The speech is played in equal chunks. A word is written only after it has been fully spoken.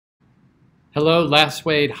Hello,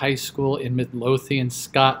 Lasswade High School in Midlothian,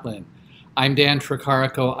 Scotland. I'm Dan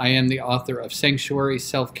Tricarico. I am the author of Sanctuaries,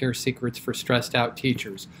 Self-Care Secrets for Stressed Out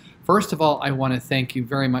Teachers. First of all, I want to thank you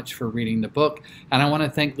very much for reading the book, and I want to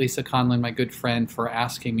thank Lisa Conlan, my good friend, for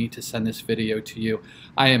asking me to send this video to you.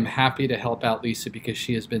 I am happy to help out Lisa because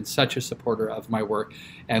she has been such a supporter of my work.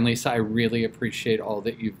 And Lisa, I really appreciate all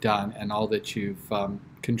that you've done and all that you've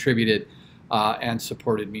contributed and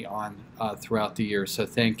supported me on throughout the years, so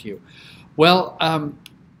thank you. Well,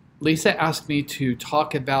 Lisa asked me to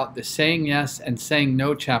talk about the saying yes and saying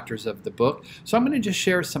no chapters of the book. So I'm going to just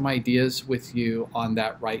share some ideas with you on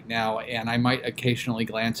that right now. And I might occasionally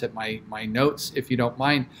glance at my notes if you don't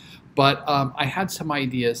mind. But I had some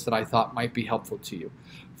ideas that I thought might be helpful to you.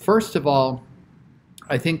 First of all,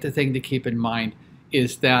 I think the thing to keep in mind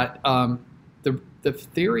is that the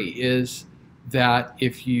theory is that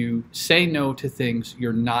if you say no to things,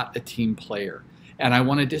 you're not a team player. And I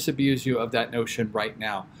want to disabuse you of that notion right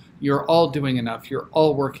now. You're all doing enough. You're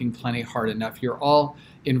all working plenty hard enough. You're all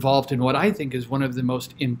involved in what I think is one of the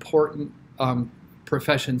most important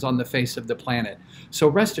professions on the face of the planet. So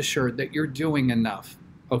rest assured that you're doing enough,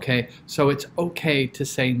 okay? So it's okay to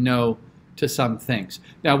say no to some things.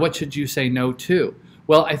 Now, what should you say no to?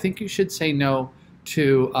 Well, I think you should say no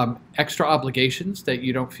to extra obligations that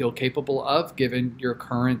you don't feel capable of given your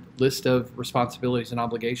current list of responsibilities and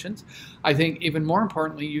obligations. I think even more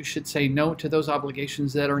importantly, you should say no to those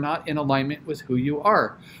obligations that are not in alignment with who you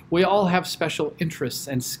are. We all have special interests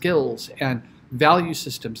and skills and value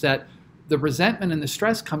systems that the resentment and the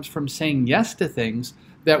stress comes from saying yes to things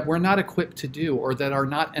that we're not equipped to do or that are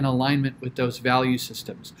not in alignment with those value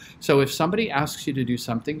systems. So if somebody asks you to do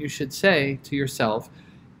something, you should say to yourself,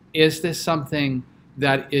 is this something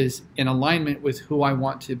that is in alignment with who I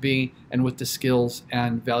want to be and with the skills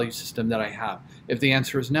and value system that I have? If the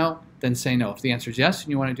answer is no, then say no. If the answer is yes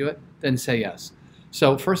and you want to do it, then say yes.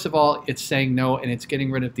 So first of all, it's saying no, and it's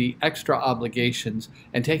getting rid of the extra obligations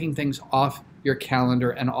and taking things off your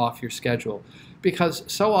calendar and off your schedule. Because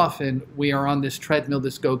so often we are on this treadmill,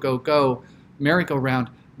 this go, go, go merry-go-round,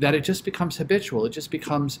 that it just becomes habitual. It just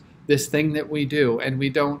becomes this thing that we do, and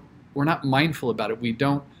we're not mindful about it. We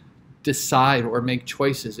don't decide or make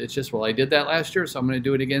choices. It's just, well, I did that last year, so I'm going to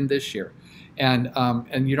do it again this year. And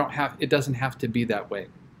you don't have, it doesn't have to be that way.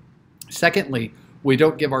 Secondly, we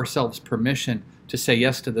don't give ourselves permission to say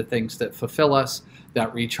yes to the things that fulfill us,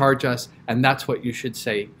 that recharge us, and that's what you should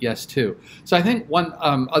say yes to. So I think one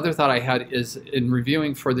other thought I had is in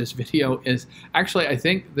reviewing for this video is actually I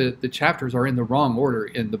think the chapters are in the wrong order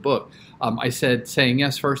in the book. I said saying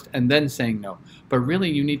yes first and then saying no, but really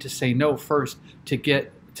you need to say no first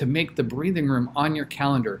to make the breathing room on your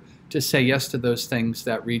calendar to say yes to those things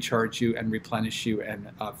that recharge you and replenish you and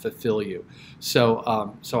fulfill you.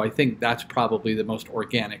 So, so I think that's probably the most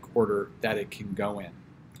organic order that it can go in.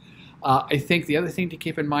 I think the other thing to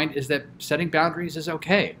keep in mind is that setting boundaries is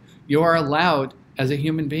okay. You are allowed as a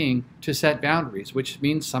human being to set boundaries, which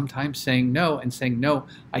means sometimes saying no and saying, no,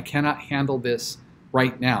 I cannot handle this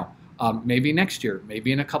right now. Maybe next year,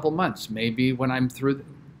 maybe in a couple months, maybe when I'm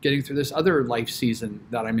getting through this other life season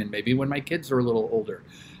that I'm in, maybe when my kids are a little older.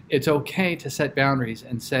 It's okay to set boundaries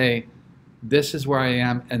and say, this is where I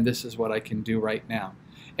am and this is what I can do right now.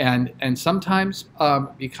 And sometimes,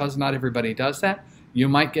 because not everybody does that, you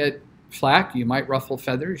might get flack, you might ruffle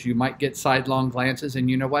feathers, you might get sidelong glances, and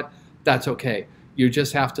you know what? That's okay. You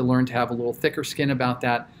just have to learn to have a little thicker skin about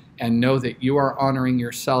that and know that you are honoring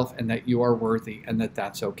yourself and that you are worthy and that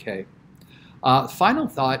that's okay. Final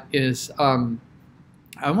thought is,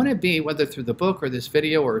 I want to be, whether through the book or this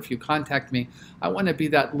video or if you contact me, I want to be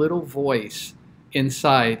that little voice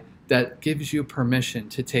inside that gives you permission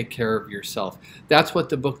to take care of yourself. That's what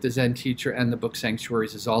the book The Zen Teacher and the book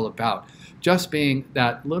Sanctuaries is all about. Just being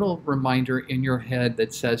that little reminder in your head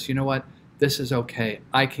that says, you know what, this is okay.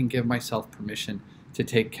 I can give myself permission to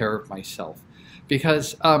take care of myself.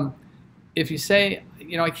 Because if you say,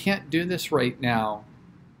 you know, I can't do this right now,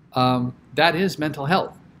 that is mental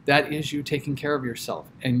health. That is you taking care of yourself,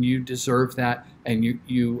 and you deserve that, and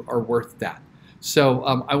you are worth that. So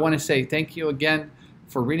I want to say thank you again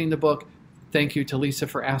for reading the book. Thank you to Lisa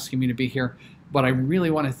for asking me to be here. But I really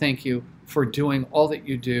want to thank you for doing all that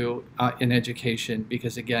you do in education,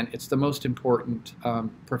 because again, it's the most important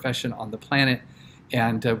profession on the planet,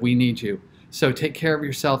 and we need you. So take care of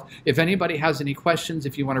yourself. If anybody has any questions,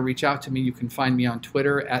 if you want to reach out to me, you can find me on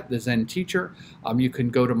Twitter at The Zen Teacher. You can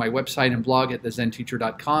go to my website and blog at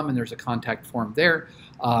thezenteacher.com, and there's a contact form there.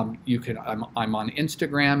 I'm on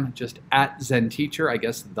Instagram, just at Zen Teacher. I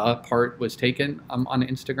guess the part was taken on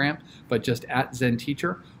Instagram, but just at Zen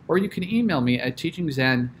Teacher. Or you can email me at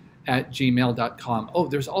teachingzen start.here@gmail.com. Oh,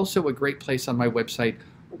 there's also a great place on my website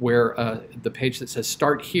where the page that says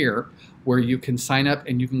Start Here, where you can sign up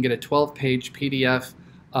and you can get a 12-page PDF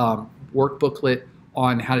workbooklet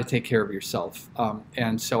on how to take care of yourself.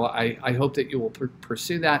 And so I hope that you will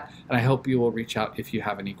pursue that, and I hope you will reach out if you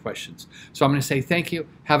have any questions. So I'm going to say thank you,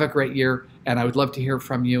 have a great year, and I would love to hear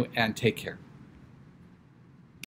from you, and take care.